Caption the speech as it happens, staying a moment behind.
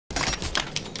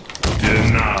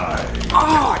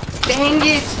Oh, dang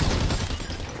it!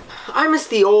 I miss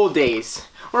the old days,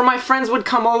 where my friends would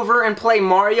come over and play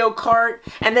Mario Kart,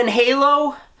 and then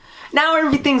Halo. Now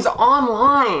everything's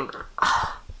online.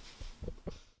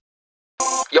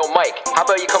 Yo, Mike, how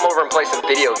about you come over and play some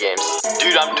video games?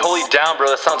 Dude, I'm totally down, bro.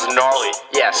 That sounds gnarly.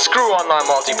 Yeah, screw online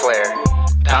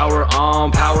multiplayer. Power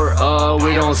on, power up,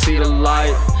 we don't see the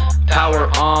light. Power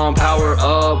on, power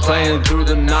up, playing through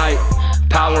the night.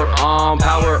 Power on,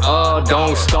 power up,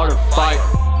 don't start a fight.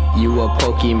 You a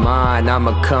Pokemon,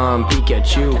 I'ma come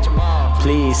Pikachu.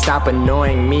 Please stop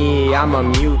annoying me, I'ma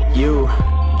mute you.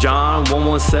 John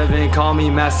 117, call me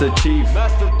Master Chief.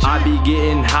 I be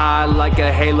getting high like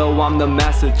a Halo, I'm the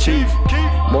Master Chief.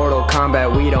 Mortal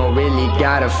Kombat, we don't really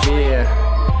gotta fear.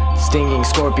 Stinging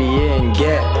Scorpion,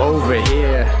 get over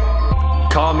here.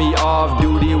 Call me off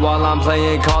duty while I'm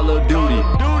playing Call of Duty.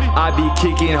 I be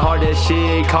kicking hard as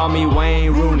shit, call me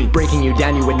Wayne Rooney. Breaking you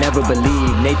down you would never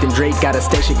believe. Nathan Drake got a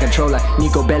station controller.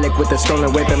 Nico Belic with a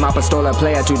stolen weapon, my pistola.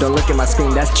 Playin, don't look at my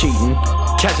screen, that's cheating.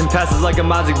 Catching passes like a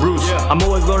Magic Bruce. I'm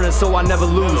always learning so I never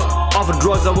lose. Off of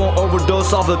drugs I won't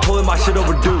overdose, off the toilet my shit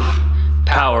overdue.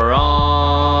 Power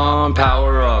on,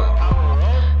 power up.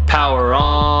 Power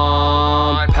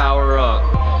on, power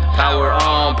up. Power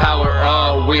on, power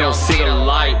up, we don't see the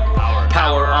light.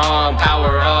 Power on,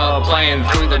 power up, playing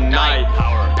through the night.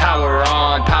 Power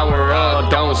on, power up,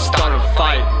 don't start a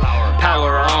fight.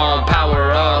 Power on,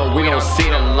 power up, we don't see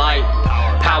the light.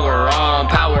 Power on,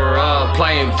 power up,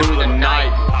 playing through the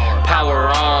night. Power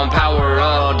on, power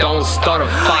up, don't start a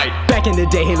fight. Back in the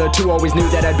day, Halo 2 always knew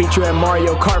that I'd beat you at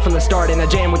Mario Kart from the start. And I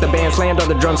jammed with the band, slammed on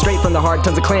the drum, straight from the heart.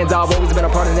 Tons of clans I've always been a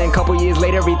part of. Then a couple years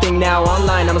later, everything now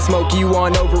online. I'ma smoke you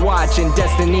on Overwatch and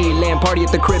Destiny. Land party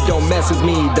at the crib, don't mess with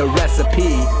me, the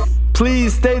recipe.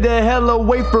 Please stay the hell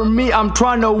away from me, I'm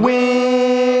trying to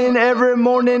win. Every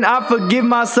morning I forgive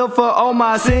myself for all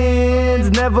my sins.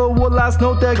 Never will I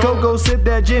smoke that cocoa, sip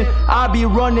that gin. I be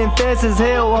running fast as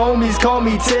hell, homies call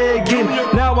me Tegan.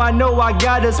 Now I know I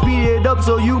gotta speed it up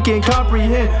so you can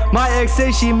comprehend. My ex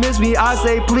say she miss me, I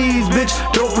say please bitch,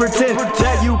 don't pretend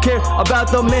that you care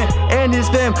about the man and his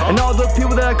fam. And all the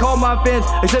people that I call my fans,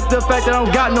 except the fact that I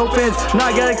don't got no fans. Now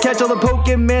I gotta catch all the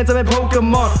Pokemans, I'm in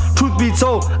Pokemon. Truth be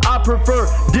told, I prefer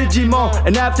Digimon.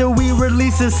 And after we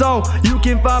release this song, you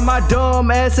can find my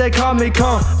dumb ass at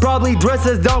Comic-Con, probably dressed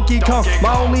as Donkey Kong.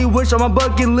 My only wish on my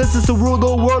bucket list is to rule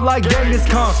the world like Genghis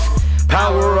Khan.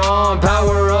 Power on,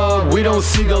 power up, we don't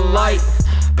see the light.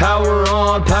 Power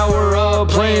on, power up,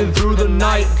 playing through the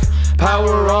night.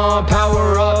 Power on,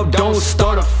 power up, don't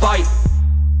start a fight.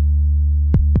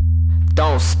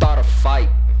 Don't start a fight.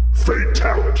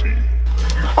 Fatality.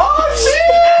 Oh shit!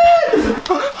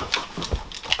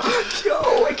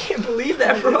 Yo, I can't believe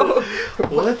that, bro.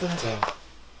 What the hell?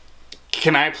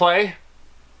 Can I play?